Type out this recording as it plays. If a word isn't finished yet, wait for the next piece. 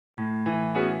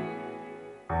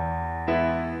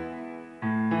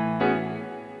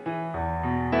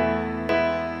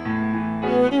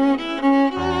Assalamu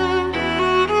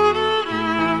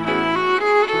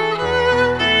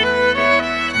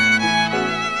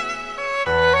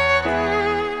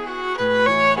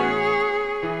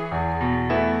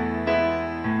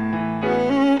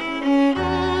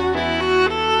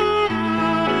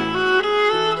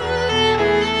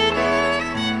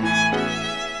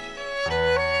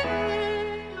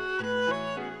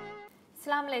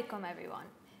alaikum everyone.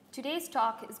 Today's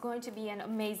talk is going to be an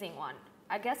amazing one.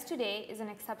 Our guest today is an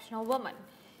exceptional woman.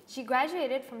 She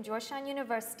graduated from Georgetown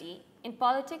University in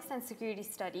Politics and Security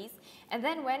Studies and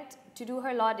then went to do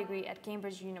her law degree at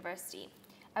Cambridge University.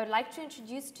 I would like to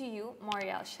introduce to you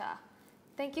Morial Shah.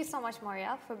 Thank you so much,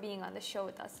 Morial, for being on the show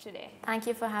with us today. Thank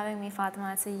you for having me,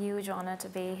 Fatema. It's a huge honor to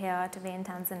be here, to be in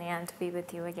Tanzania, and to be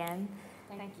with you again.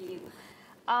 Thank you.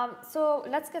 So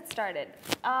let's get started.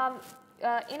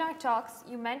 In our talks,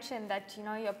 you mentioned that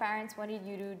your parents wanted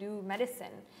you to do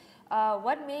medicine.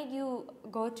 What made you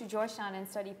go to Georgetown and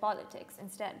study politics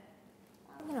instead?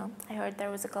 I heard there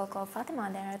was a girl called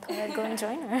Fatema there. I thought I'd go and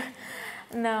join her.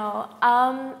 No,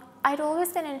 I'd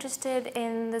always been interested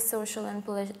in the social and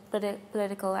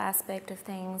political aspect of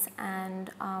things, and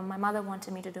my mother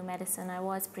wanted me to do medicine. I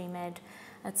was pre-med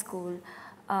at school.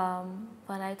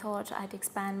 But I thought I'd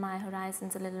expand my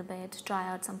horizons a little bit, try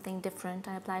out something different.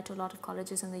 I applied to a lot of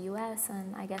colleges in the US,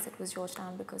 and I guess it was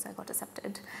Georgetown because I got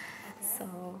accepted. Okay. So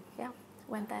yeah,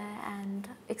 went there and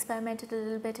experimented a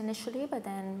little bit initially, but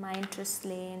then my interests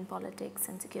lay in politics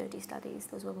and security studies.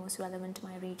 Those were most relevant to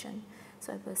my region,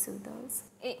 so I pursued those.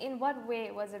 In what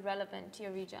way was it relevant to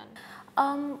your region?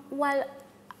 Well,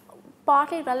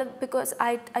 partly relevant because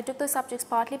I took those subjects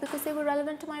partly because they were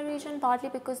relevant to my region, partly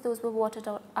because those were what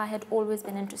I had always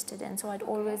been interested in. So I'd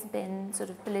always been sort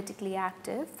of politically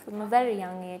active from a very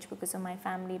young age because of my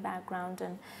family background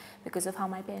and because of how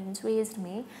my parents raised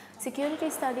me. Security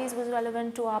studies was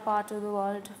relevant to our part of the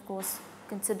world, of course,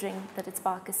 considering that it's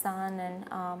Pakistan, and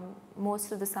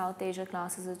most of the South Asia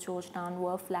classes at Georgetown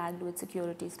were flagged with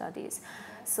security studies.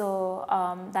 So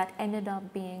that ended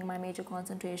up being my major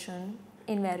concentration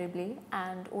invariably,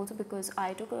 and also because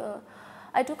I took a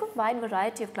wide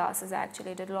variety of classes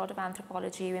actually. I did a lot of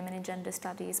anthropology, women and gender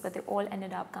studies, but they all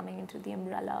ended up coming into the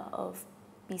umbrella of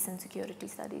peace and security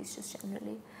studies just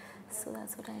generally. So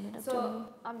that's what I ended up doing.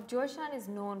 So Georgetown is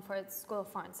known for its School of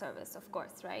Foreign Service, of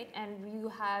course, right? And you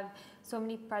have so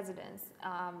many presidents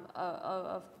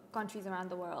of countries around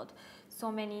the world,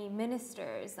 so many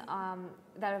ministers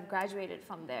that have graduated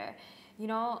from there.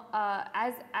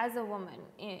 As a woman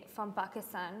from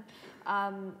Pakistan,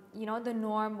 the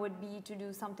norm would be to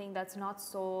do something that's not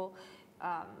so,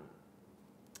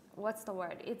 what's the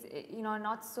word? It's,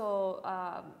 not so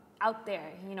out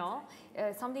there,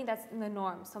 something that's in the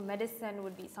norm. So medicine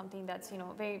would be something that's,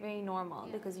 very, very normal,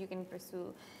 because you can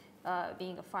pursue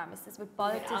being a pharmacist. With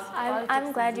politics,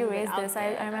 I'm glad you raised this.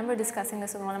 I remember discussing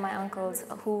this with one of my uncles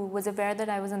who was aware that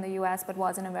I was in the US but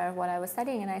wasn't aware of what I was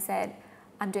studying, and I said,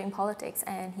 I'm doing politics,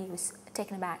 and he was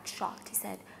taken aback, shocked. He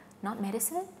said, not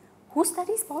medicine? Who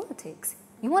studies politics?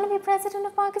 You want to be president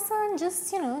of Pakistan?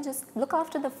 Just, just look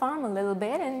after the farm a little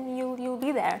bit and you'll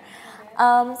be there.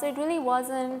 So it really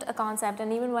wasn't a concept,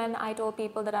 and even when I told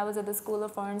people that I was at the School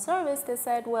of Foreign Service, they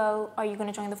said, well, are you going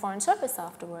to join the Foreign Service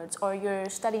afterwards? Or you're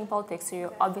studying politics, so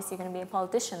you're obviously going to be a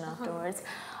politician afterwards.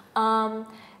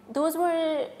 It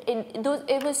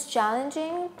was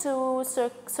challenging to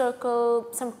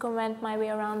circumvent my way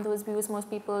around those views. Most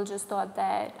people just thought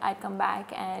that I'd come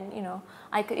back and,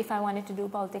 I could, if I wanted to do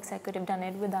politics, I could have done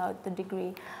it without the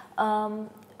degree.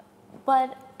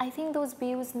 But I think those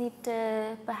views need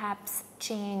to perhaps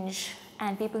change,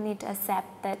 and people need to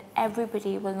accept that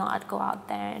everybody will not go out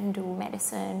there and do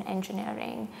medicine,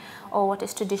 engineering, or what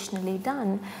is traditionally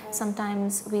done.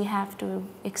 Sometimes we have to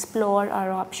explore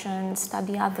our options,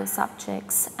 study other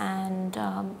subjects, and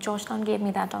Georgetown gave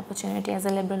me that opportunity. As a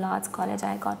liberal arts college,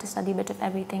 I got to study a bit of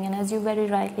everything, and as you very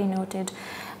rightly noted,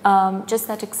 just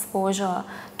that exposure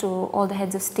to all the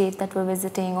heads of state that were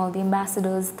visiting, all the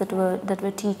ambassadors that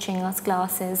were teaching us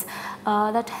classes,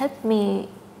 that helped me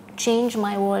change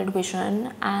my world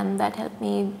vision, and that helped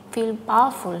me feel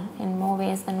powerful in more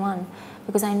ways than one,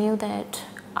 because I knew that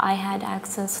I had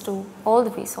access to all the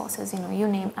resources, you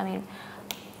name. I mean,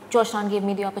 Georgetown gave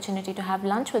me the opportunity to have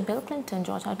lunch with Bill Clinton.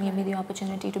 Georgetown gave me the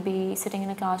opportunity to be sitting in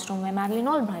a classroom where Madeleine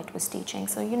Albright was teaching.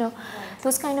 So,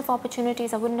 those kind of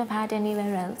opportunities I wouldn't have had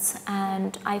anywhere else.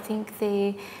 And I think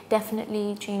they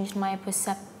definitely changed my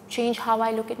changed how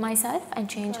I look at myself, and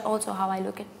changed also how I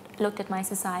looked at my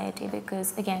society.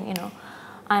 Because again,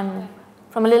 I'm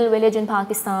from a little village in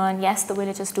Pakistan. Yes, the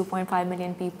village has 2.5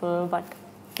 million people, but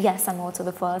yes, I'm also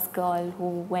the first girl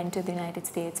who went to the United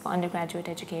States for undergraduate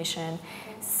education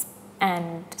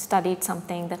and studied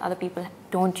something that other people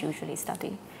don't usually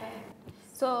study.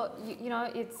 So, you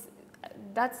know,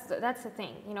 that's the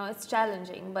thing, you know, it's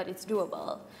challenging, but it's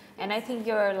doable. And I think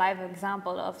you're a live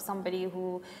example of somebody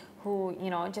who you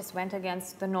know, just went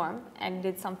against the norm and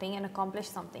did something and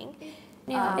accomplished something.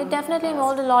 Yeah, it definitely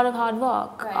involved a lot of hard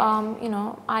work. Right. You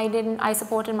know, I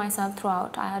supported myself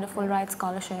throughout. I had a full ride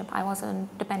scholarship. I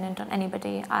wasn't dependent on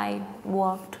anybody. I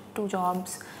worked 2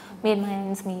 jobs, made my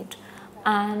ends meet,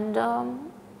 and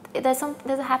there's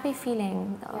a happy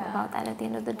feeling about that at the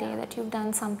end of the day, that you've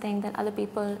done something that other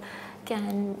people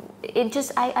can.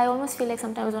 I almost feel like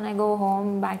sometimes when I go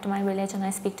home back to my village and I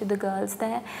speak to the girls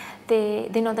there, they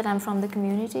know that I'm from the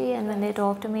community, and when they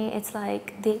talk to me, it's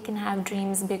like they can have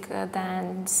dreams bigger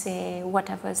than, say,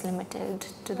 whatever is limited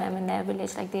to them in their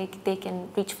village. Like they can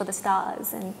reach for the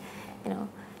stars and, you know,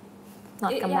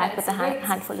 not come back with a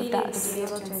handful of dust.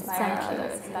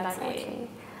 Exactly.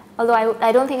 Although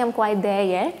I don't think I'm quite there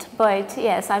yet, but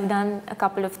yes, I've done a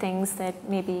couple of things that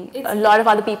maybe a lot of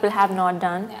other people have not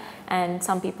done, and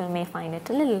some people may find it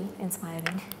a little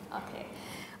inspiring. Okay.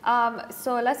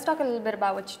 So let's talk a little bit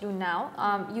about what you do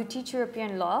now. You teach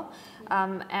European law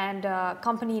and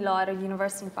company law at a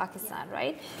university in Pakistan,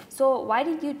 right? So why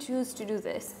did you choose to do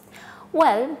this?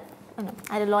 Well,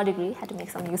 I had a law degree, had to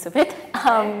make some use of it.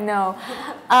 No.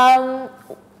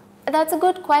 That's a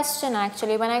good question,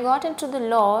 actually. When I got into the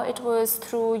law, it was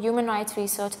through human rights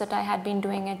research that I had been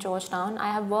doing at Georgetown.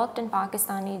 I have worked in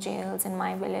Pakistani jails in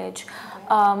my village.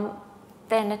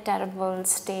 They're in a terrible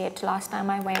state. Last time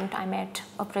I went, I met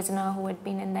a prisoner who had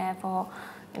been in there for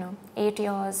 8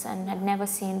 years and had never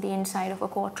seen the inside of a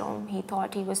courtroom. He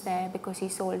thought he was there because he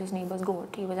sold his neighbor's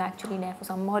goat. He was actually there for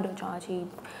some murder charge. He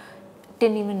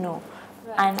didn't even know.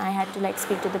 And I had to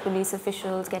speak to the police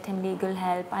officials, get him legal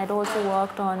help. I had also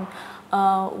worked on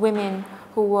women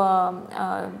who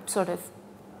were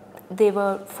they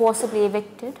were forcibly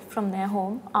evicted from their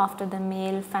home after the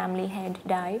male family head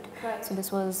died. Right. So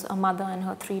this was a mother and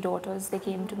her 3 daughters. They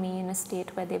came to me in a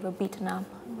state where they were beaten up.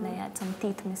 They had some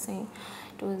teeth missing.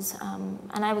 It was,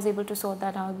 and I was able to sort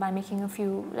that out by making a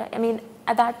few. I mean,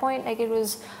 at that point, it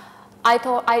was. I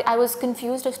thought I was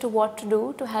confused as to what to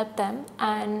do to help them,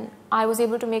 and I was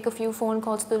able to make a few phone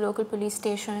calls to the local police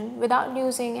station without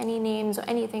using any names or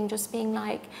anything, just being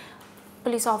like,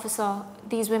 police officer,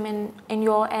 these women in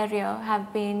your area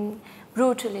have been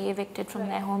brutally evicted from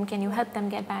their home, can you help them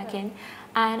get back in?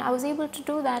 And I was able to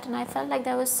do that, and I felt like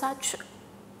there was such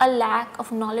a lack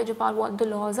of knowledge about what the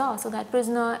laws are. So that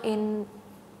prisoner in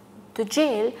the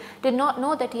jail did not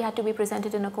know that he had to be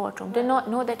presented in a courtroom, did not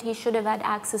know that he should have had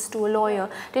access to a lawyer,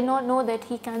 did not know that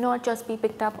he cannot just be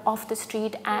picked up off the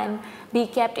street and be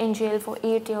kept in jail for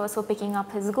 8 years for picking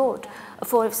up his goat,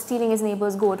 for stealing his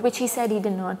neighbor's goat, which he said he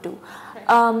did not do.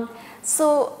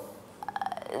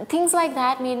 Things like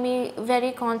that made me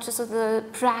very conscious of the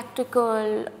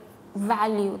practical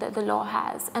value that the law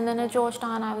has. And then at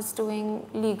Georgetown, I was doing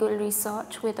legal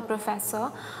research with a professor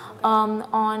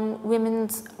on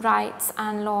women's rights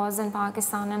and laws in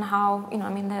Pakistan, and how,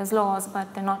 there's laws,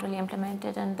 but they're not really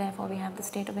implemented, and therefore we have the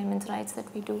state of women's rights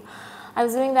that we do. I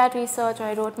was doing that research.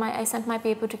 I sent my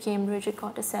paper to Cambridge. It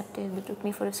got accepted. They took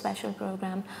me for a special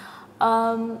program.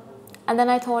 And then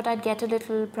I thought I'd get a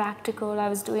little practical. I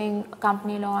was doing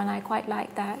company law, and I quite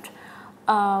liked that.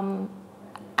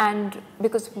 And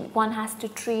because one has to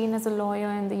train as a lawyer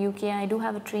in the UK, I do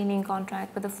have a training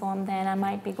contract with a firm there, and I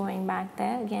might be going back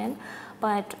there again.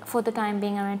 But for the time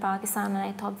being, I'm in Pakistan, and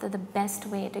I thought that the best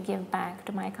way to give back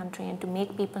to my country and to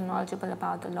make people knowledgeable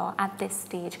about the law at this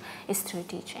stage is through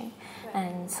teaching. Right.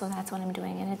 And so that's what I'm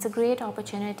doing. And it's a great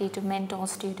opportunity to mentor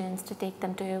students, to take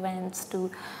them to events, to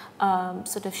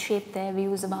sort of shape their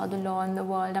views about the law in the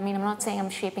world. I mean, I'm not saying I'm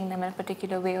shaping them in a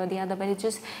particular way or the other, but it's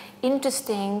just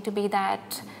interesting to be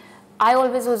that. I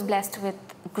always was blessed with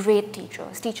great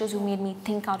teachers who made me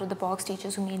think out of the box,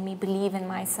 teachers who made me believe in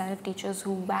myself, teachers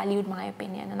who valued my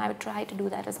opinion, and I would try to do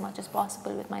that as much as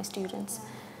possible with my students.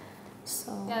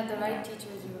 So yeah, the right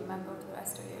teachers you remember for the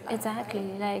rest of your life.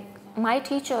 Exactly. Like my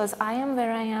teachers, I am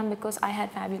where I am because I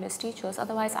had fabulous teachers.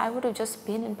 Otherwise, I would have just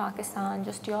been in Pakistan,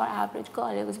 just your average girl.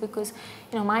 It was because,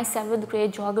 my 7th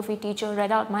grade geography teacher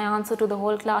read out my answer to the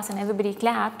whole class and everybody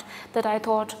clapped that I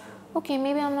thought, okay,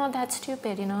 maybe I'm not that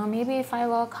stupid, maybe if I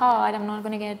work hard, I'm not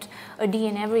going to get a D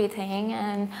in everything,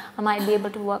 and I might be able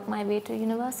to work my way to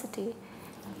university.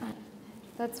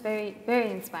 That's very,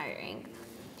 very inspiring.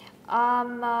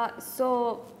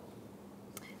 So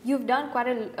You've done quite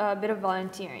a bit of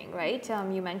volunteering, right?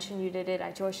 You mentioned you did it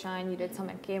at Georgetown, you did some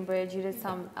at Cambridge, you did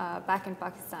some back in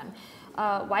Pakistan.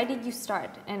 Why did you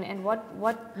start, and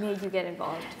what made you get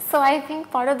involved? So I think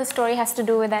part of the story has to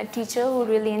do with that teacher who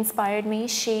really inspired me.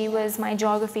 She was my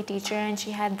geography teacher, and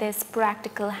she had this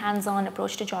practical, hands-on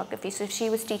approach to geography. So if she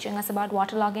was teaching us about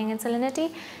waterlogging and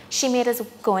salinity, she made us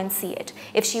go and see it.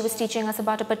 If she was teaching us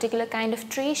about a particular kind of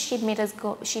tree, she made us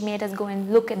go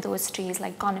and look at those trees,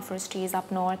 like coniferous trees up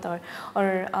north, or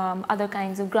other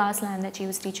kinds of grassland that she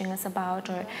was teaching us about,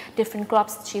 or different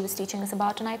crops that she was teaching us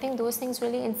about. And I think those things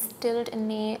really instilled in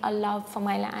me a love for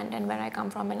my land and where I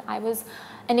come from. And I was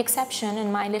an exception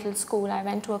in my little school. I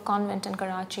went to a convent in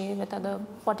Karachi with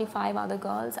 45 other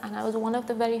girls, and I was one of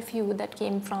the very few that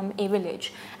came from a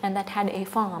village and that had a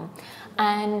farm.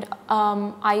 And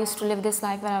I used to live this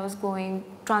life where I was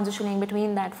transitioning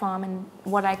between that farm and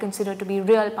what I consider to be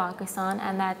real Pakistan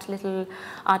and that little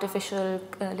artificial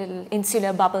little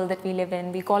insular bubble that we live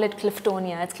in. We call it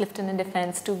Cliftonia. It's Clifton and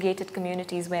Defence, two gated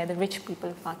communities where the rich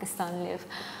people of Pakistan live.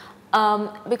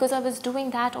 Because I was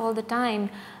doing that all the time,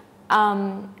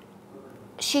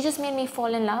 she just made me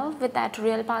fall in love with that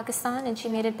real Pakistan, and she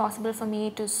made it possible for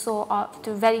me to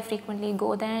very frequently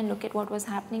go there and look at what was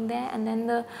happening there. And then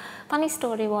the funny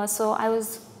story was, so I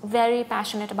was very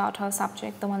passionate about her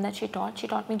subject, the one that she taught. She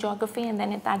taught me geography, and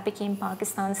then that became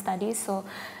Pakistan studies. So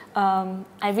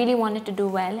I really wanted to do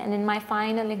well, and in my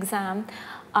final exam,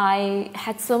 I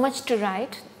had so much to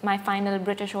write, my final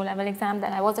British O-level exam,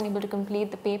 that I wasn't able to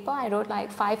complete the paper. I wrote like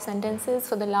 5 sentences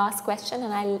for the last question,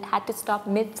 and I had to stop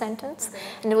mid-sentence.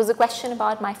 And it was a question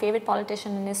about my favorite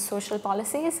politician and his social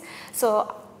policies.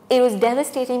 So it was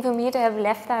devastating for me to have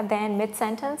left that there in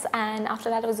mid-sentence. And after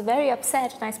that, I was very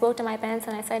upset. And I spoke to my parents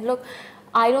and I said, look,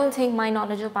 I don't think my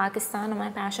knowledge of Pakistan or my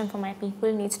passion for my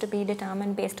people needs to be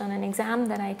determined based on an exam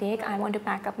that I take. I want to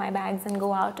pack up my bags and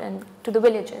go out and to the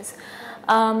villages.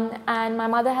 And my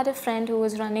mother had a friend who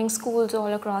was running schools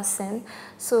all across Sindh.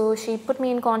 So she put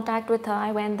me in contact with her.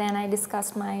 I went there and I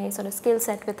discussed my sort of skill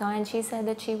set with her, and she said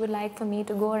that she would like for me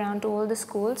to go around to all the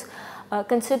schools.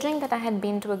 Considering that I had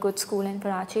been to a good school in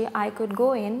Karachi, I could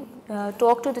go in,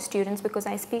 talk to the students because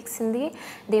I speak Sindhi.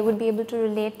 They would be able to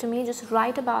relate to me, just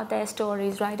write about their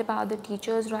stories, write about the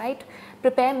teachers,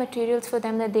 prepare materials for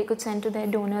them that they could send to their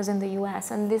donors in the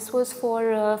US. And this was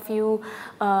for a few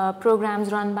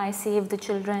programs run by Save the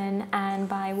Children and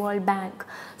by World Bank.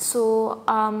 So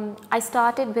I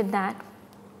started with that.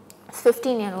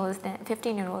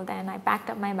 15-year-old then. I packed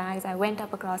up my bags, I went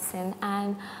up across Sindh,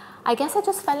 and I guess I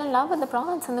just fell in love with the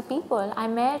province and the people. I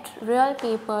met real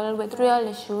people with real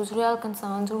issues, real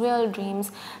concerns, real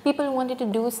dreams, people who wanted to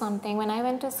do something. When I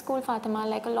went to school, Fatema,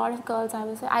 like a lot of girls,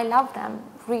 I loved them,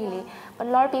 really. But a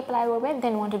lot of people I were with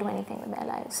didn't want to do anything with their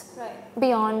lives. Right.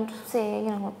 Beyond, say,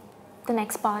 the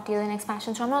next party or the next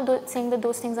fashion show. I'm not saying that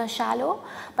those things are shallow,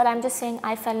 but I'm just saying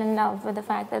I fell in love with the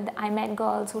fact that I met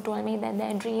girls who told me that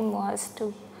their dream was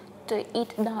to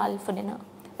eat dal for dinner.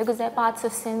 Because there are parts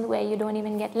of Sindh where you don't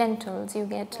even get lentils, you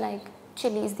get like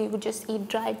chilies. They would just eat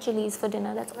dried chilies for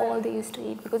dinner. That's all they used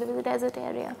to eat because it was a desert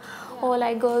area. Yeah. Or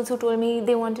like girls who told me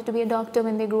they wanted to be a doctor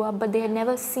when they grew up, but they had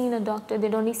never seen a doctor.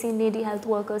 They'd only seen lady health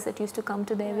workers that used to come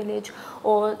to their village.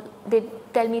 Or they'd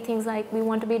tell me things like, we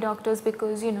want to be doctors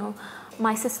because,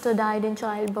 my sister died in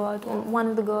childbirth. One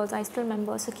of the girls, I still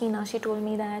remember, Sakina, she told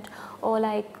me that. Or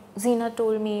like Zina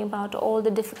told me about all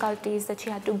the difficulties that she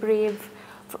had to brave,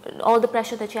 all the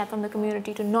pressure that she had from the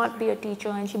community to not be a teacher,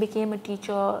 and she became a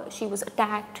teacher. She was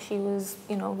attacked, she was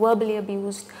verbally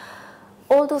abused.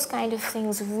 All those kind of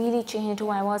things really changed who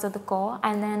I was at the core.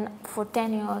 And then for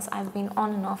 10 years I've been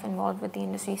on and off involved with the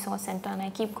Industry Resource Center, and I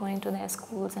keep going to their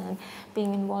schools and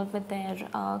being involved with their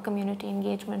community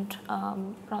engagement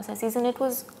processes. And it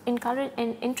was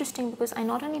interesting because I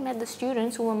not only met the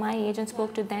students who were my age and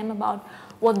spoke to them about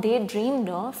what they dreamed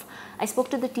of, I spoke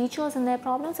to the teachers and their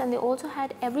problems, and they also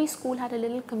had, every school had a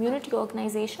little community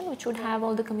organization which would have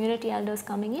all the community elders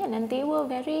coming in, and they were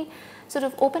very sort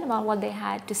of open about what they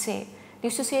had to say. They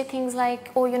used to say things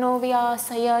like, oh, we are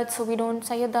Sayyid, so we don't,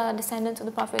 Sayyid, the descendants of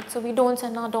the Prophet, so we don't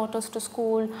send our daughters to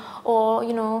school. Or,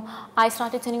 I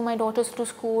started sending my daughters to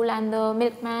school, and the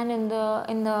milkman in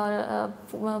the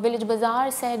village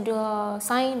bazaar said,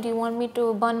 Sain, do you want me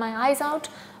to burn my eyes out?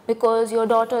 Because your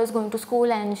daughter is going to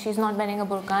school and she's not wearing a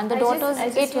burqa, and the daughter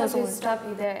is 8 years old. I just want to stop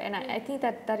you there, and I think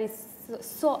that is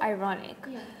so ironic,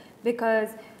 because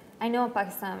I know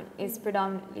Pakistan is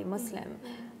predominantly Muslim,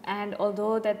 and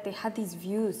although that they had these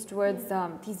views towards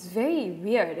these very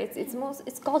weird,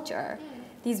 it's culture,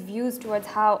 these views towards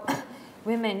how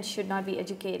women should not be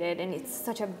educated, and it's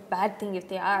such a bad thing if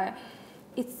they are.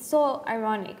 it's so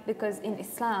ironic because in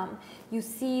Islam you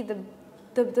see the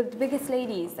biggest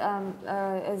ladies,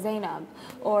 Zainab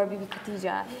or Bibi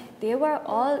Khatija, they were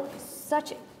all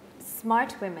such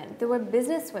smart women. They were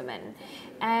business women,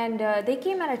 and they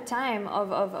came at a time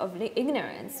of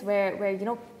ignorance where you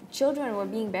know, children were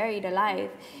being buried alive,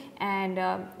 and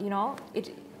you know,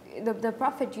 the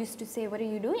Prophet used to say, "What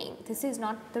are you doing? This is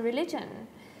not the religion."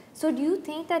 So do you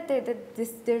think that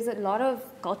there's a lot of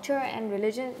culture and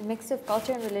religion, mix of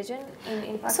culture and religion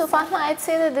in Pakistan? So Fatma, I'd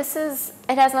say that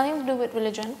it has nothing to do with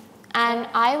religion, and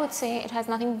I would say it has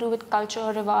nothing to do with culture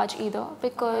or rivaj either,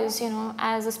 because, you know,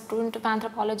 as a student of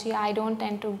anthropology, I don't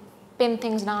tend to pin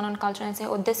things down on culture and say,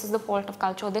 oh, this is the fault of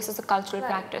culture, or this is a cultural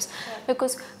practice,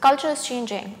 because culture is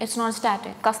changing, it's not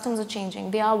static, customs are changing,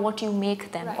 they are what you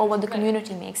make them or what the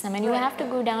community makes them, and you have to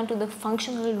go down to the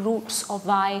functional roots of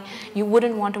why you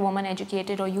wouldn't want a woman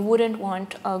educated, or you wouldn't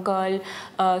want a girl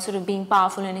sort of being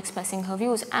powerful and expressing her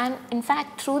views. And in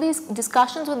fact, through these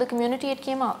discussions with the community, it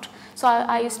came out. So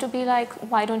I used to be like,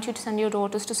 why don't you send your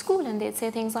daughters to school? And they'd say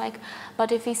things like,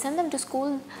 but if we send them to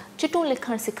school, chitton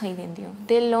likhan sikhai vendiyo.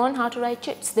 They'll learn how to write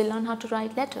chits, they'll learn how to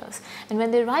write letters. And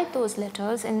when they write those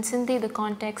letters, in Sindhi, the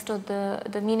context or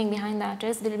the meaning behind that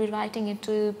is they'll be writing it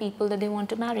to people that they want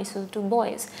to marry, so to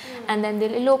boys. And then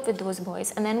they'll elope with those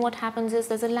boys. And then what happens is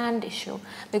there's a land issue,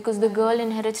 because the girl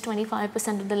inherits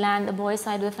 25% of the land, the boy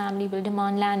side of the family will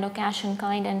demand land or cash in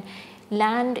kind, and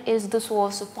land is the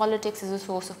source of politics, is the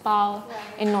source of power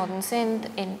in northern Sindh,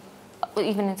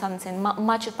 even in southern Sindh,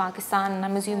 much of Pakistan, and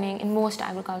I'm assuming in most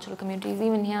agricultural communities,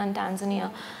 even here in Tanzania.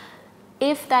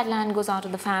 If that land goes out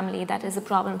of the family, that is a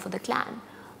problem for the clan.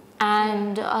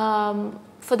 And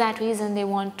for that reason, they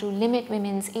want to limit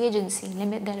women's agency,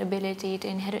 limit their ability to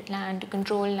inherit land, to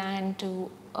control land, to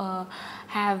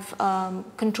have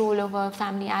control over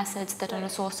family assets that are a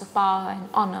source of power and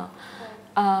honor.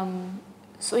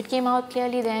 So it came out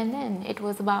clearly there and then. It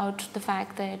was about the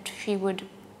fact that she would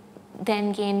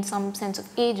then gain some sense of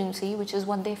agency, which is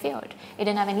what they feared. It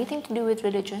didn't have anything to do with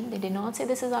religion. They did not say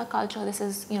this is our culture, this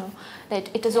is, you know,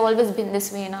 that it has always been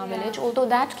this way in our village, although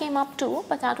that came up too,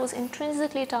 but that was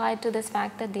intrinsically tied to this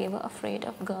fact that they were afraid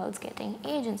of girls getting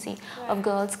agency, of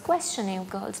girls questioning, of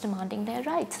girls demanding their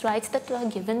rights, rights that were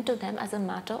given to them as a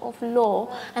matter of law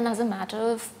and as a matter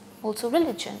of also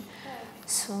religion.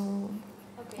 So,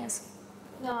 yes.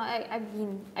 No, I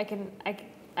mean,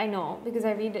 I know, because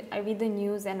I read the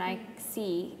news and I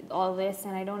see all this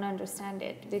and I don't understand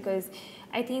it, because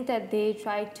I think that they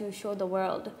try to show the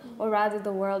world, or rather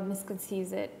the world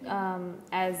misconceives it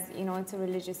as, you know, it's a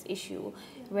religious issue,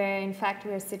 where in fact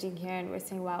we are sitting here and we're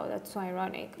saying, wow, that's so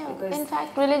ironic. Yeah, because in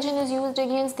fact, religion is used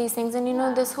against these things, and you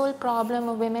know, this whole problem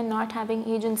of women not having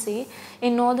agency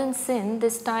in northern Sindh,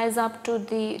 this ties up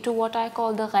to what I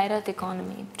call the ghairat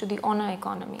economy, to the honor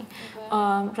economy.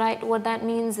 Right, what that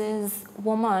means is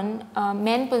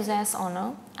men possess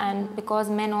honor, and because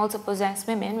men also possess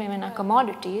women, women are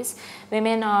commodities,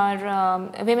 women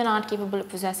aren't capable of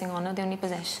possessing honor, they only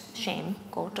possess shame,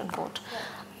 quote unquote.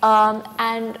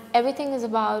 And everything is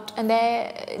about, and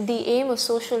the aim of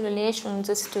social relations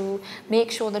is to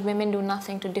make sure that women do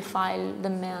nothing to defile the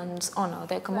man's honor.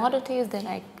 They're commodities, they're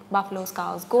like buffaloes,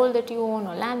 cows, gold that you own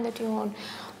or land that you own.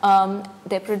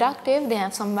 They're productive, they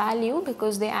have some value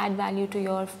because they add value to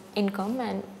your income,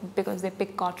 and because they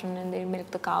pick cotton and they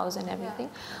milk the cows and everything.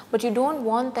 But you don't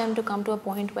want them to come to a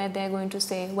point where they're going to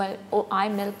say, well, oh, I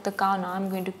milked the cow, now I'm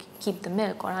going to keep the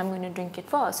milk, or I'm going to drink it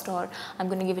first, or I'm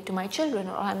going to give it to my children,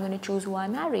 or I'm going to choose who I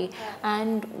marry.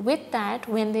 And with that,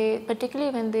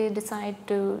 particularly when they decide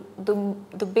to,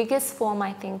 the biggest form,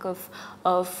 I think, of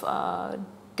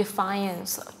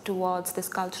defiance towards this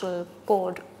cultural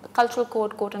code,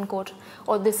 quote unquote,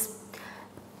 or this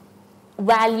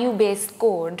value-based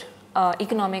code,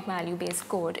 economic value-based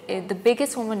code, the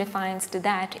biggest form of defiance to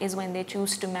that is when they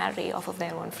choose to marry off of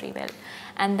their own free will.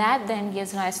 And that then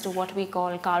gives rise to what we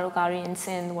call Karo-Kari in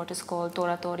Sindh, what is called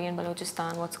Tora-Tori in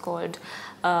Balochistan, what's called,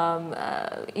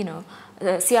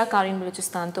 Siya-Kari in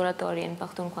Balochistan, Tora-Tori in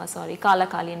Pakhtunkhwa,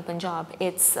 Kala-Kali in Punjab.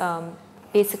 It's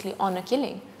basically honor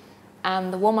killing.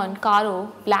 And the woman,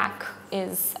 Karo, black,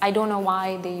 is, I don't know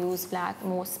why they use black.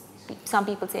 Some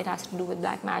people say it has to do with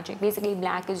black magic. Basically,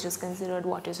 black is just considered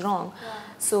what is wrong. Yeah.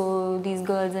 So these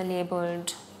girls are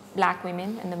labeled black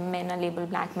women and the men are labeled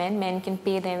black men. Men can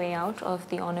pay their way out of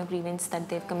the honor grievance that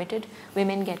they've committed.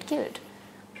 Women get killed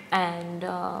and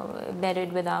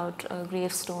buried without a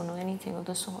gravestone or anything of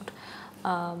the sort.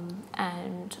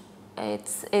 And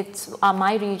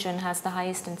my region has the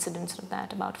highest incidence of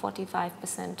that, about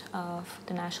 45% of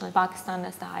the national. Pakistan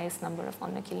has the highest number of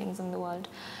honor killings in the world.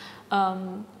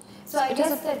 So I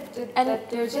guess that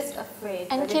they're just afraid.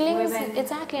 And killings,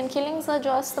 exactly, and killings are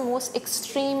just the most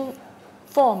extreme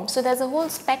form. So there's a whole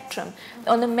spectrum.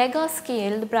 On the mega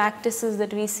scale, the practices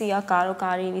that we see are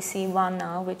karokari, we see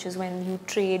wana, which is when you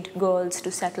trade girls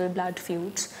to settle blood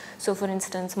feuds. So for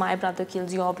instance, my brother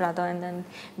kills your brother, and then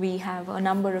we have a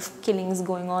number of killings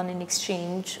going on in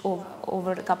exchange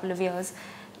over a couple of years.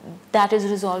 That is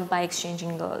resolved by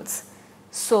exchanging girls.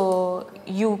 So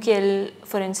you kill,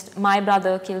 for instance, my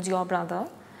brother kills your brother,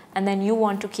 and then you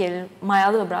want to kill my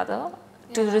other brother.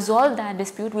 To resolve that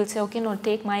dispute, we'll say, okay, no,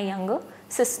 take my younger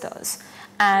sisters.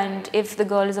 And if the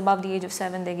girl is above the age of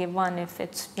 7, they give 1. If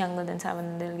it's younger than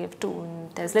 7, they'll give 2.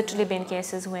 And there's literally been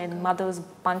cases when mothers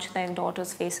punch their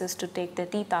daughters' faces to take their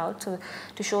teeth out, so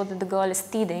to show that the girl is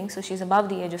teething, so she's above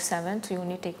the age of 7, so you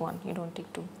only take 1, you don't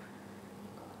take 2.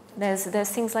 There's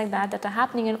things like that that are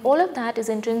happening, and all of that is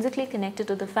intrinsically connected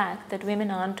to the fact that women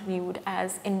aren't viewed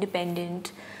as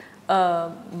independent,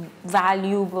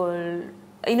 valuable,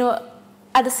 you know.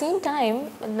 At the same time,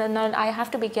 I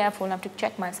have to be careful, I have to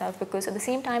check myself, because at the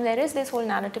same time there is this whole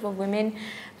narrative of women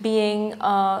being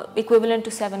equivalent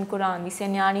to 7 Quran. We say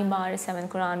Nyani Bar is 7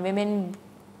 Quran. Women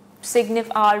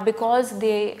are, because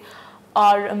they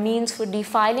are a means for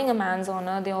defiling a man's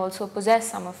honor, they also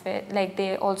possess some of it. Like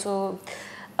they also,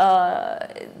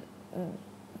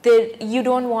 you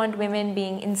don't want women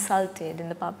being insulted in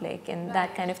the public and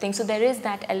that kind of thing. So there is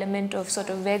that element of sort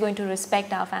of, we're going to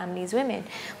respect our families' women,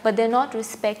 but they're not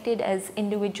respected as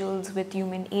individuals with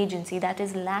human agency. That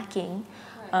is lacking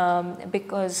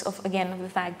because of, again, of the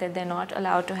fact that they're not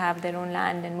allowed to have their own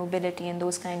land, and mobility and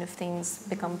those kind of things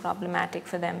become problematic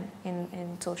for them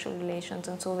in social relations.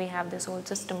 And so we have this whole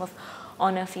system of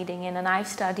honor feeding in, and I've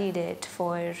studied it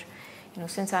for,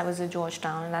 since I was at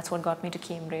Georgetown, and that's what got me to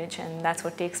Cambridge, and that's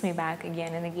what takes me back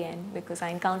again and again, because I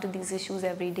encounter these issues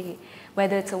every day.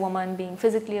 Whether it's a woman being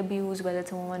physically abused, whether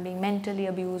it's a woman being mentally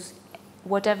abused,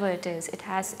 whatever it is, it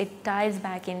ties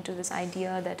back into this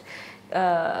idea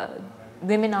that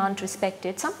women aren't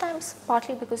respected, sometimes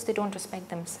partly because they don't respect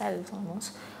themselves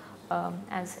almost,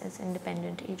 as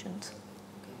independent agents.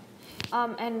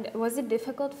 And was it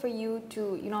difficult for you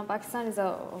to, Pakistan is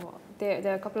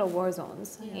there are a couple of war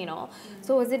zones,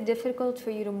 so was it difficult for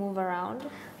you to move around?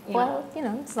 Well,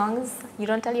 as long as you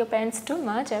don't tell your parents too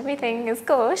much, everything is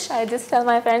kosher. I just tell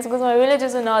my parents, because my village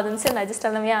is in northern Sindh, I just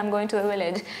tell them, yeah, I'm going to the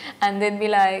village. And they'd be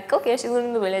like, okay, she's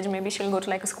in the village, maybe she'll go to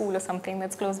like a school or something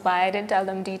that's close by. I didn't tell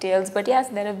them details, but yes,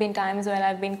 there have been times where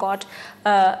I've been caught.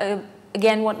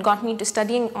 Again, what got me into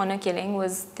studying honor killing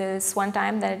was this one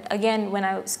time that, again, when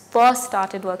I first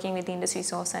started working with the Industry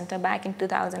Source Center back in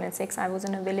 2006, I was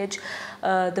in a village,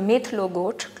 the Methlo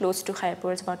Goat, close to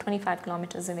Khairpur, it's about 25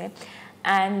 kilometers away.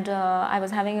 And I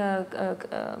was having a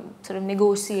sort of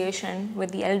negotiation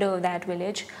with the elder of that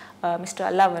village,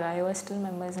 Mr. Allavar, I still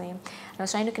remember his name. I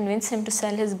was trying to convince him to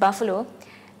sell his buffalo.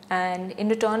 And in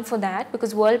return for that,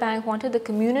 because World Bank wanted the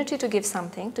community to give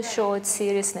something to show its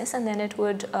seriousness, and then it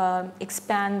would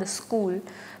expand the school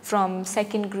from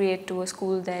 2nd grade to a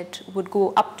school that would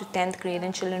go up to 10th grade,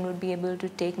 and children would be able to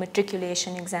take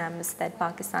matriculation exams that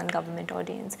Pakistan government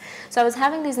ordains. So I was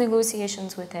having these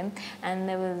negotiations with him, and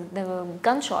there were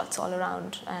gunshots all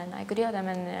around, and I could hear them,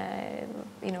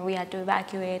 and we had to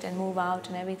evacuate and move out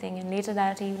and everything. And later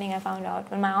that evening I found out,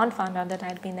 when my aunt found out that I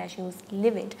had been there, she was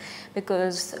livid,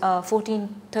 because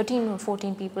 13 or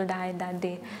 14 people died that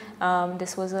day.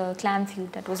 This was a clan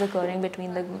feud that was occurring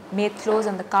between the Methlos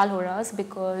and the Kalhoras,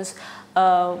 because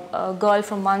a girl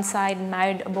from one side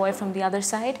married a boy from the other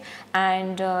side,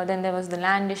 and then there was the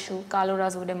land issue.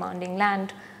 Kalhoras were demanding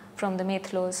land from the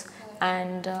Methlos,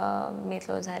 and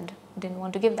Methlos didn't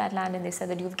want to give that land, and they said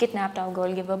that you've kidnapped our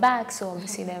girl, give her back. So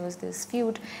obviously there was this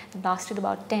feud. It lasted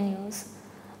about 10 years,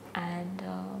 and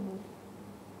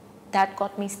that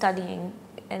got me studying.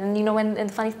 And and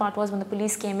the funny part was, when the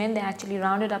police came in, they actually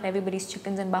rounded up everybody's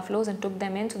chickens and buffaloes and took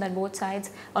them in, so that both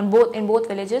sides, in both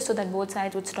villages, so that both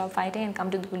sides would stop fighting and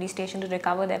come to the police station to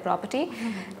recover their property.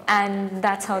 And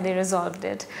that's how they resolved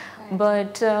it.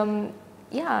 But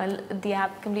yeah, the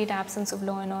complete absence of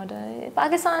law and order.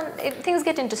 Pakistan, things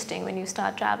get interesting when you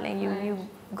start traveling. You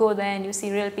go there and you see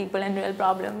real people and real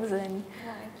problems, and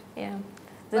yeah,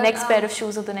 the next pair of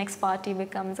shoes of the next party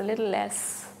becomes a little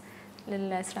less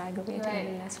aggravating, a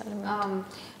little less relevant.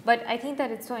 But I think that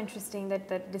it's so interesting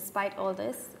that despite all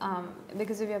this,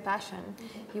 because of your passion,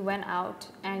 you went out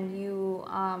and you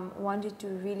wanted to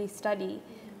really study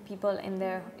people in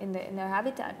their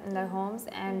habitat, in their homes,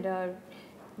 and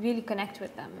really connect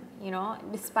with them, you know,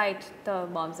 despite the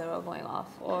bombs that are going off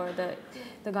or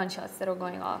the gunshots that are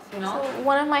going off, you know. So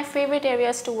one of my favorite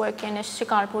areas to work in is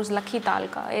Shikarpur's Lakhi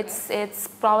Talka. It's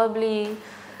probably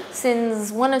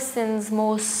one of Sindh's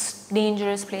most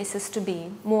dangerous places to be.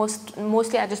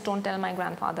 Mostly I just don't tell my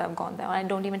grandfather I've gone there. I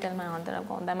don't even tell my aunt that I've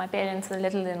gone there. My parents, the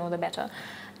little they know, the better.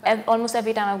 Almost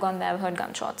every time I've gone there, I've heard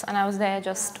gunshots, and I was there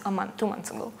just 2 months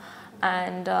ago.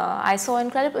 And I saw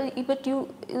incredible, but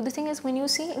the thing is, when you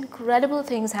see incredible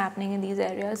things happening in these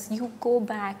areas, you go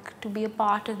back to be a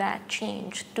part of that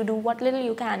change, to do what little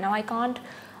you can. Now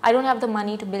I don't have the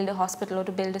money to build a hospital or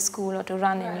to build a school or to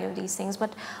run any of these things,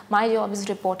 but my job is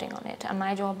reporting on it, and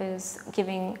my job is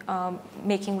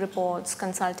making reports,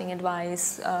 consulting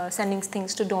advice, sending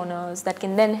things to donors that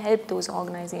can then help those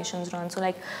organizations run. So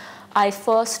like, I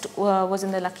first was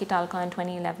in the Lakhi Talka in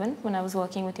 2011 when I was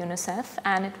working with UNICEF,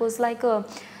 and it was like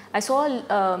I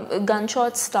saw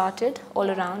gunshots started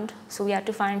all around, so we had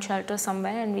to find shelter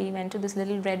somewhere, and we went to this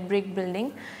little red brick building.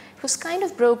 It was kind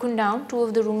of broken down. 2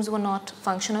 of the rooms were not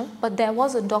functional, but there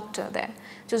was a doctor there,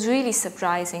 which was really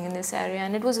surprising in this area,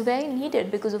 and it was very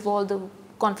needed because of all the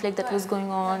conflict that was going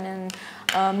on, and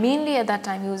mainly at that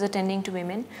time he was attending to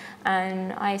women.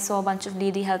 And I saw a bunch of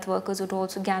lady health workers who had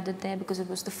also gathered there because it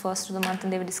was the first of the month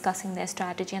and they were discussing their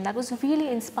strategy, and that was really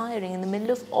inspiring in the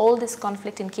middle of all this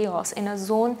conflict and chaos in a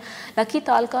zone. Lakhi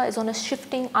Talka is on a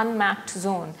shifting, unmapped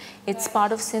zone. It's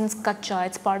part of Sindh's Kacha,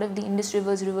 it's part of the Indus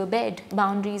River's riverbed.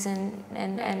 Boundaries and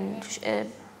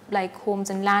like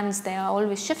homes and lands there are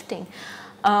always shifting.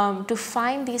 To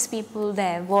find these people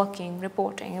there working,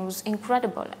 reporting, it was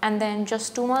incredible. And then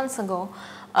just 2 months ago,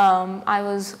 I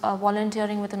was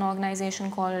volunteering with an organization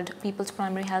called People's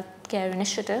Primary Health Care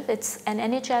Initiative. It's an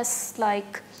NHS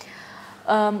like,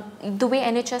 the way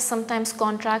NHS sometimes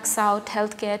contracts out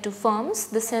healthcare to firms,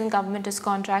 the Sindh government has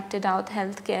contracted out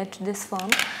healthcare to this firm,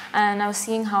 and I was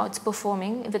seeing how it's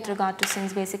performing with regard to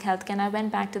Sindh's basic healthcare, and I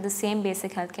went back to the same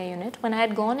basic healthcare unit. When I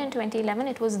had gone in 2011,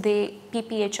 it was the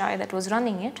PPHI that was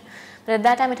running it, but at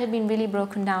that time it had been really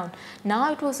broken down.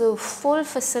 Now it was a full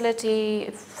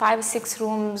facility, 5 or 6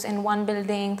 rooms in one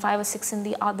building, 5 or 6 in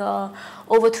the other,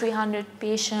 over 300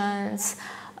 patients,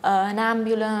 an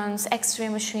ambulance, x-ray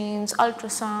machines,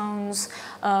 ultrasounds,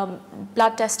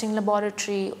 blood testing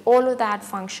laboratory, all of that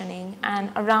functioning,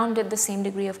 and around it the same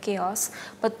degree of chaos.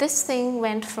 But this thing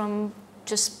went from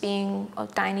just being a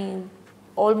tiny,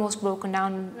 almost broken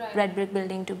down red brick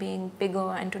building to being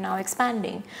bigger and to now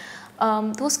expanding.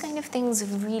 Those kind of things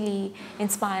really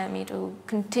inspire me to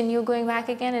continue going back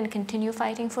again and continue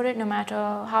fighting for it, no matter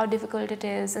how difficult it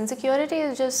is. And security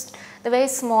is just the very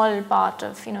small part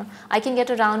of, you know, I can get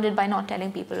around it by not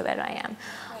telling people where I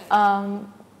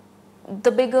am. The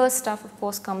bigger stuff, of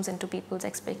course, comes into people's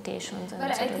expectations. And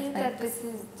but I think that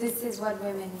this is what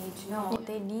women need to know.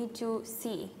 They need to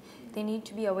see, they need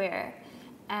to be aware,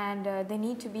 and they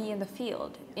need to be in the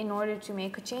field in order to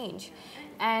make a change.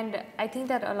 And I think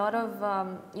that a lot of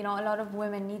you know, a lot of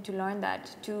women need to learn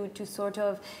that to sort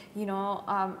of, you know,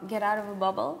 get out of a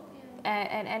bubble.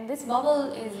 And this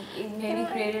bubble is maybe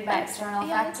created by external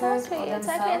factors or themselves.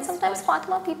 Exactly. And sometimes,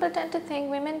 Fatema, people tend to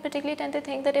think, women particularly tend to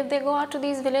think that if they go out to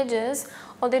these villages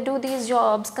or they do these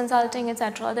jobs, consulting,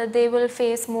 etc., that they will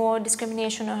face more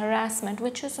discrimination or harassment,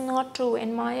 which is not true.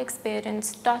 In my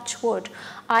experience, touch wood,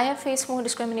 I have faced more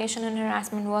discrimination and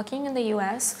harassment working in the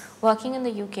US, working in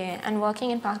the UK, and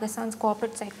working in Pakistan's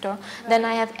corporate sector than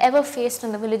I have ever faced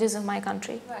in the villages of my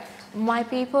country. My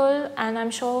people, and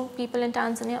I'm sure people in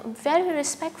Tanzania, are very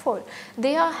respectful.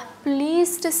 They are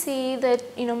pleased to see that,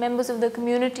 you know, members of the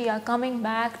community are coming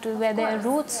back to where their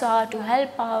roots are, to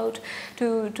help out,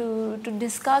 to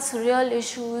discuss real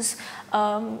issues.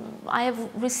 I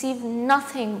have received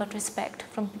nothing but respect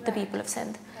from the people of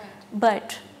Sindh.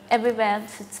 But everywhere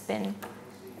else it's been,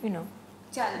 you know,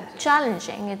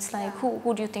 challenging. It's like,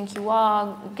 who do you think you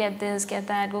are? Get this, get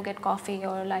that, go get coffee,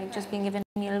 or like just being given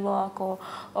meal work,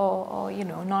 or you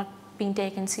know, not being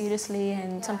taken seriously,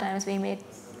 and sometimes being made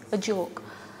a joke.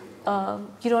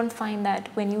 You don't find that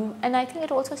when you, and I think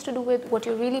it also has to do with what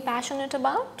you're really passionate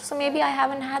about. So maybe I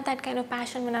haven't had that kind of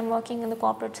passion when I'm working in the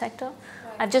corporate sector.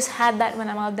 I've just had that when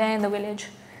I'm out there in the village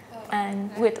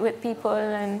and with people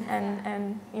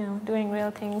and you know, doing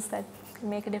real things that can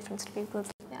make a difference to people.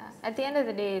 Yeah. At the end of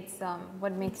the day, it's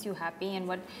what makes you happy, and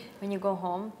when you go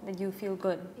home, that you feel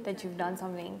good, that you've done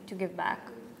something to give back.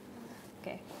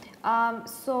 Okay.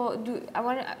 So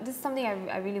this is something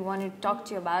I really want to talk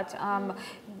to you about.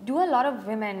 Do a lot of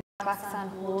women in Pakistan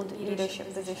hold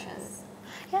leadership positions?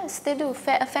 Yes, they do.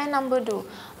 A fair number do.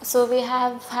 So we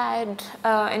have had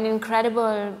an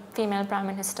incredible female Prime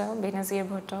Minister, Benazir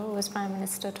Bhutto, who was Prime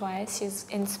Minister twice. She's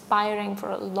inspiring for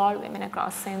a lot of women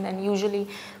across Sindh, and usually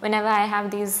whenever I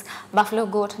have these buffalo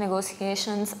goat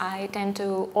negotiations, I tend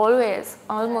to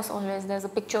almost always, there's a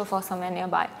picture of her somewhere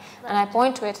nearby. And I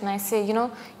point to it and I say, you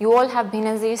know, you all have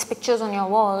Benazir's pictures on your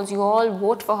walls, you all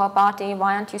vote for her party,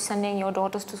 why aren't you sending your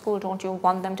daughters to school? Don't you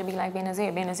want them to be like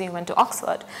Benazir? Benazir went to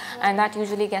Oxford. And that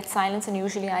usually gets silence, and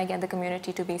usually I get the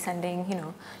community to be sending, you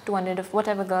know, 200 of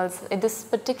whatever girls. This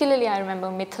particularly I remember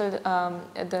Mithil,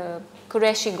 the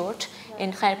Qureshi goat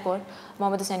in Khairpur,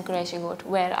 Mohammad Hussain Qureshi goat,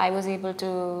 where I was able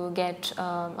to get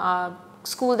a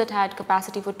school that had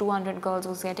capacity for 200 girls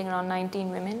was getting around 19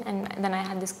 women, and then I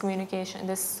had this communication,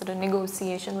 this sort of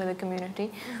negotiation with the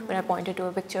community where I pointed to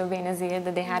a picture of Benazir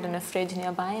that they had in a fridge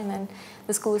nearby, and then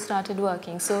the school started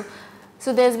working. So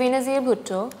there's Benazir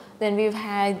Bhutto, then we've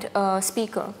had a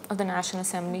Speaker of the National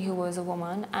Assembly who was a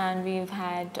woman, and we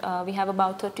have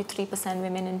about 33%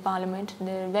 women in Parliament.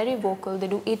 They're very vocal, they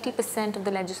do 80% of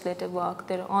the legislative work,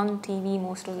 they're on TV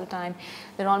most of the time,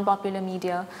 they're on popular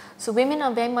media. So women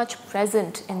are very much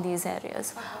present in these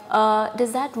areas.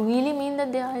 Does that really mean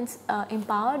that they are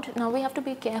empowered? Now we have to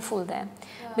be careful there,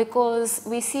 because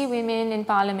we see women in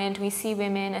Parliament, we see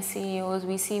women as CEOs,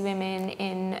 we see women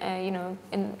in,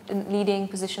 in leading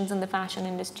positions in the fashion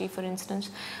industry, for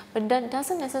instance, but that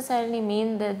doesn't necessarily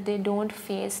mean that they don't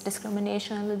face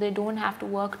discrimination, that they don't have to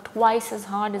work twice as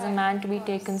hard as a man to be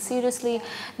taken seriously,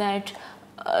 that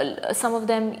some of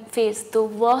them face the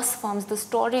worst forms,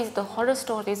 the horror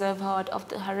stories I've heard of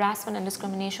the harassment and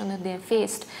discrimination that they have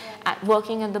faced at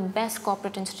working at the best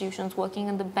corporate institutions, working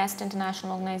in the best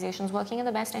international organizations, working in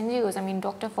the best NGOs. I mean,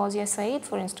 Dr. Fawzia Saeed,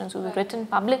 for instance, who's written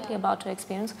publicly about her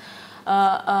experience,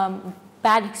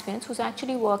 bad experience, who's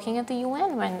actually working at the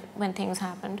UN when things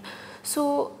happened.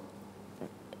 So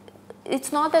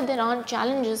it's not that there aren't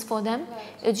challenges for them,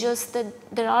 it's just that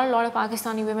there are a lot of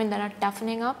Pakistani women that are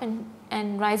toughening up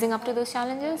and rising up to those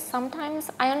challenges. Sometimes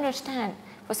I understand,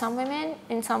 for some women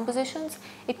in some positions,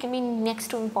 it can be next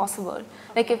to impossible.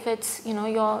 Like if it's, you know,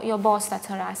 your boss that's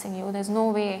harassing you, there's no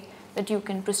way that you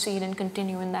can proceed and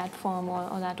continue in that firm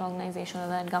or that organization or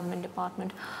that government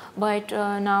department. But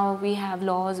now we have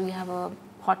laws, we have a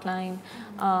hotline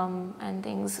and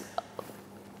things.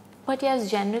 But yes,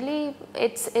 generally,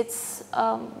 it's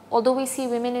although we see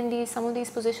women in some of these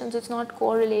positions, it's not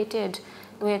correlated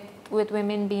with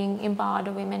women being empowered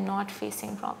or women not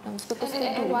facing problems, because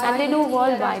they do, and they do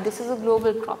worldwide. This is a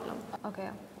global problem. Okay,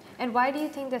 and why do you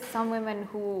think that some women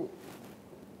who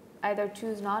either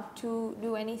choose not to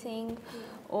do anything,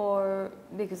 or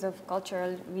because of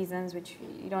cultural reasons which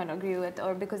you don't agree with,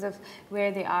 or because of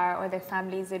where they are or their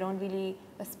families, they don't really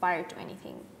aspire to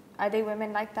anything? Are they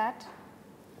women like that?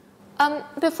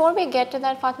 Before we get to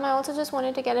that, Fatema, I also just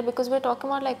wanted to get it, because we're talking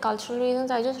about like cultural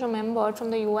reasons. I just remembered from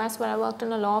the US where I worked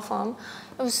in a law firm,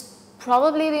 it was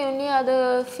probably the only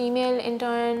other female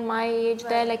intern my age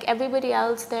there. Like everybody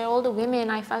else there, all the women,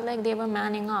 I felt like they were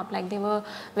manning up, like they were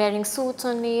wearing suits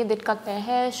only, they'd cut their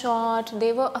hair short,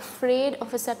 they were afraid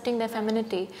of accepting their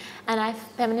femininity, and I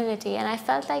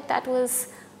felt like that was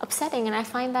upsetting, and I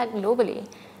find that globally.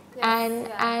 And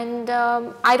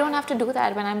I don't have to do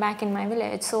that when I'm back in my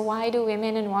village. So why do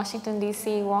women in Washington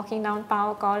DC walking down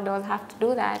power corridors have to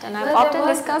do that? And I've often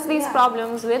discussed these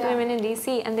problems with women in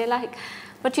DC, and they're like,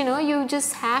 but you know, you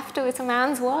just have to, it's a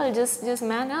man's world, just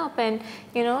man up, and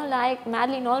you know, like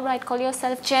Madeleine Albright, call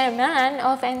yourself chairman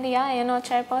of NDI and not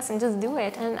chairperson, just do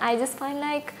it. And I just find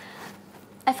like,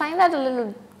 I find that a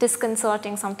little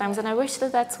disconcerting sometimes, and I wish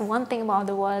that that's one thing about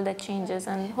the world that changes,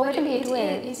 and hopefully it will.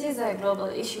 It is a global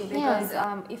issue, because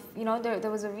if you know, there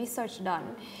was a research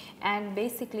done, and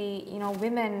basically, you know,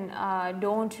 women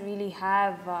don't really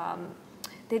have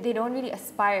they don't really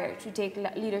aspire to take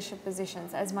leadership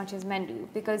positions as much as men do,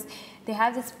 because they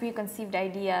have this preconceived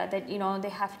idea that, you know, they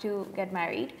have to get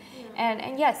married,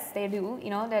 and yes, they do, you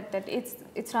know, that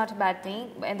it's not a bad thing,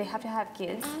 and they have to have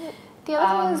kids. The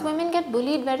other thing is, women get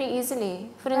bullied very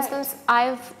easily. For instance,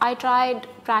 I tried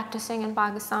practicing in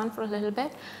Pakistan for a little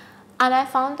bit, and I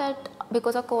found that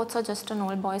because our courts are just an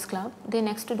old boys club, they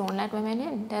next to don't let women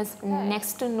in. There's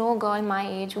next to no girl my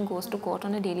age who goes to court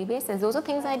on a daily basis. Those are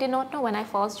things I did not know when I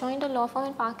first joined a law firm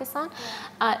in Pakistan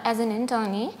as an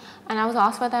internee, and I was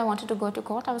asked whether I wanted to go to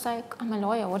court. I was like, I'm a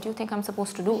lawyer, what do you think I'm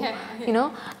supposed to do? You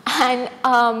know? And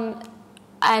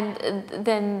and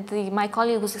then my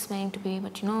colleague was explaining to me,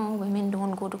 but you know, women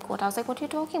don't go to court. I was like, what are you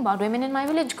talking about? Women in my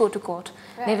village go to court.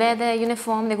 Right. They wear their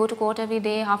uniform, they go to court every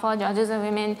day, half our judges are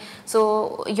women.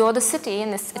 So you're the city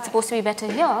and it's supposed to be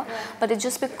better here. But it's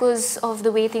just because of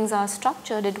the way things are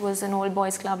structured, it was an old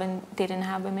boys club and they didn't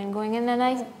have women going in. And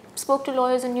I spoke to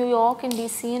lawyers in New York, in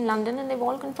DC, in London, and they've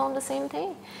all confirmed the same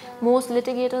thing. Most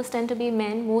litigators tend to be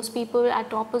men. Most people at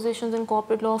top positions in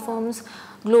corporate law firms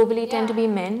globally tend to be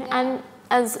men. And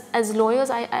as lawyers,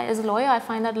 as a lawyer, I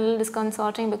find that a little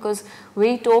disconcerting because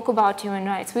we talk about human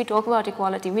rights, we talk about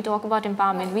equality, we talk about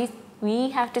empowerment. We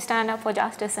have to stand up for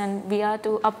justice, and we are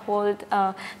to uphold,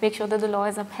 make sure that the law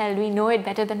is upheld. We know it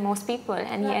better than most people,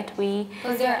 and yet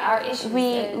because there are issues.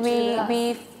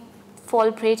 We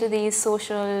fall prey to these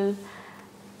social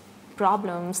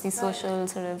problems, these social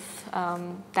sort of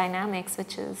dynamics,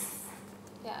 which is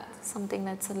something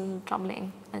that's a little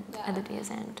troubling at the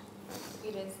day's end.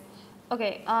 It is.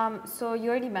 Okay, so you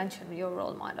already mentioned your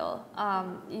role model.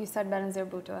 You said Benazir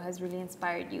Bhutto has really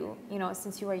inspired you, you know,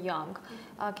 since you were young.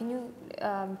 Can you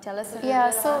tell us a little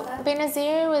bit about that?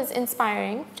 Benazir was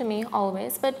inspiring to me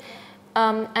always, but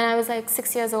and I was like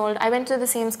 6 years old. I went to the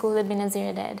same school that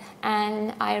Benazir did,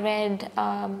 and I read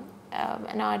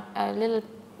a little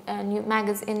new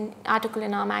article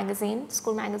in our magazine,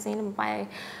 school magazine, by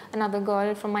another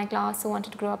girl from my class who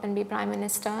wanted to grow up and be Prime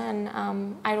Minister, and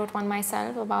I wrote one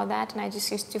myself about that, and I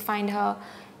just used to find her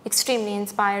extremely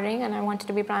inspiring, and I wanted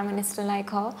to be Prime Minister like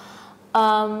her.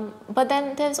 But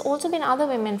then there's also been other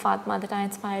women, Fatema, that are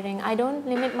inspiring. I don't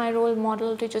limit my role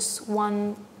model to just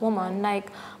one woman.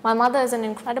 Like, my mother is an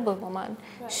incredible woman.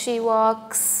 She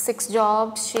works 6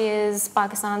 jobs. She is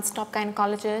Pakistan's top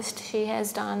gynecologist. She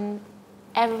has done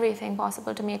everything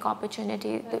possible to make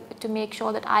opportunity, to make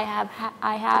sure that I have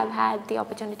had the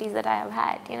opportunities that I have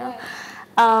had, you know.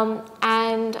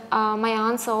 My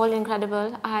aunts are all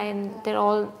incredible, and they're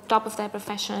all top of their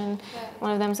profession.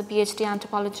 One of them is a PhD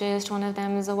anthropologist, one of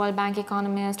them is a World Bank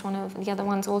economist, one of the other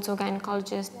one's also a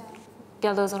gynecologist. The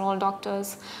others are all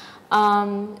doctors.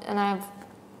 And I have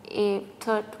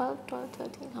 12,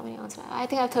 13, how many aunts? I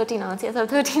think I have 13 aunts. Yes, I have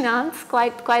 13 aunts,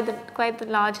 quite the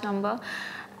large number.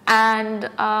 And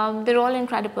they're all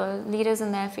incredible leaders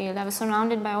in their field. I was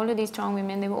surrounded by all of these strong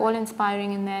women. They were all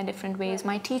inspiring in their different ways.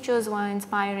 My teachers were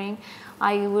inspiring.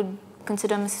 I would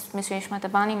consider Ms. Reshma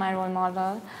Tabani my role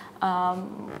model.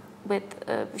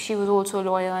 She was also a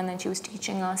lawyer, and then she was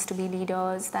teaching us to be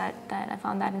leaders. That I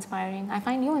found that inspiring. I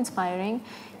find you inspiring.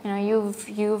 You know,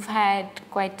 you've had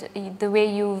quite the way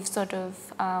you've sort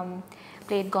of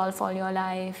played golf all your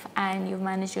life, and you've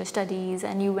managed your studies,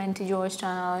 and you went to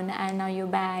Georgetown, and now you're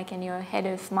back and you're head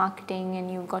of marketing and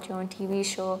you've got your own TV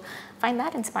show. I find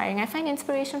that inspiring. I find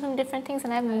inspiration from different things,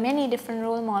 and I have many different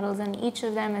role models, and each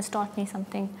of them has taught me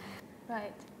something.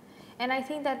 Right. And I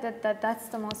think that's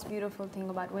the most beautiful thing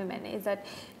about women, is that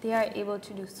they are able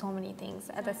to do so many things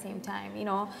at the same time. You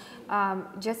know,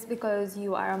 just because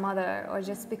you are a mother or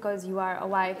just because you are a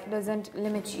wife doesn't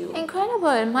limit you.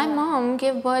 Incredible. My mom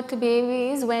gave birth to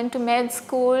babies, went to med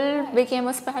school, became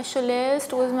a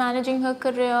specialist, was managing her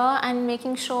career and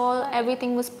making sure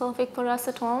everything was perfect for us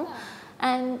at home.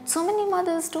 And so many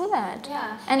mothers do that.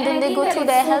 And then they go through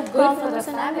their health problems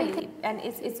and everything. And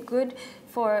it's good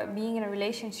for being in a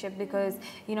relationship, because,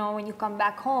 you know, when you come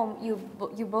back home,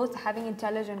 you're both having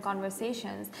intelligent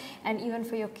conversations, and even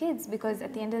for your kids, because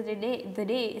at the end of the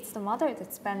day, it's the mother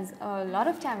that spends a lot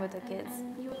of time with the kids.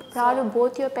 And you're proud of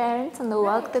both your parents and the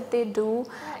work that they do,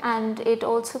 and it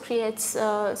also creates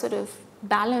sort of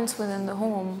balance within the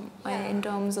home in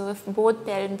terms of both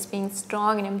parents being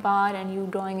strong and empowered, and you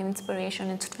drawing inspiration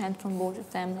and strength from both of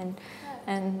them,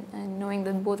 and knowing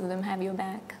that both of them have your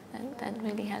back. That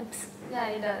really helps. Yeah,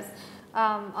 it does.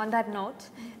 On that note,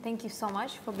 thank you so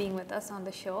much for being with us on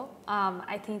the show.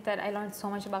 I think that I learned so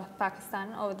much about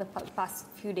Pakistan over the past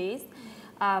few days.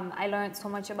 I learned so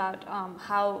much about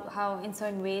how in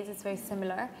certain ways it's very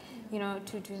similar, you know,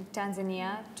 to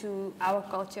Tanzania, to our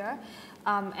culture.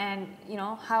 And you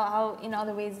know how in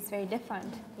other ways it's very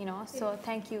different, you know. So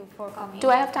thank you for coming. Do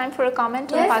I have time for a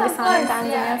comment on Pakistan and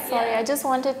Tanzania? Sorry,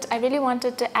 I really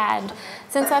wanted to add,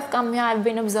 since I've come here, I've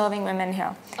been observing women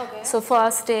here. So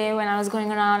first day when I was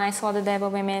going around, I saw that there were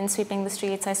women sweeping the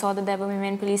streets. I saw that there were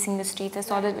women policing the streets. I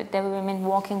saw that there were women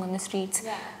walking on the streets.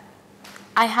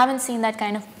 I haven't seen that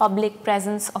kind of public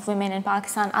presence of women in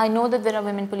Pakistan. I know that there are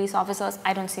women police officers.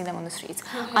 I don't see them on the streets.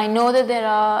 I know that there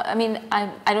are, I mean,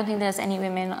 I don't think there's any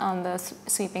women on the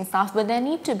sweeping staff, but there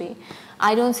need to be.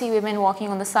 I don't see women walking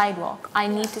on the sidewalk. I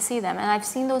need to see them. And I've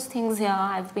seen those things here.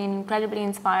 I've been incredibly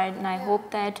inspired, and I hope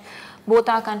that both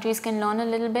our countries can learn a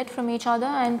little bit from each other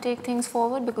and take things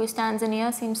forward, because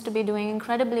Tanzania seems to be doing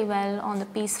incredibly well on the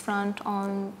peace front,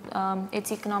 on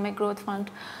its economic growth front.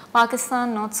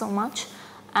 Pakistan, not so much.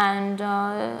 And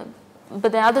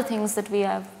but there are other things that we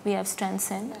have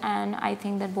strengths in, and I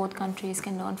think that both countries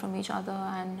can learn from each other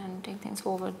and take things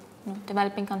forward. You know,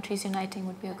 developing countries uniting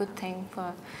would be a good thing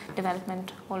for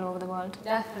development all over the world.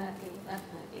 Definitely,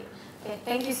 definitely. Okay,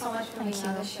 thank you so much for being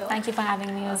on the show. Thank you for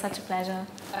having me. It was such a pleasure.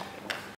 Okay.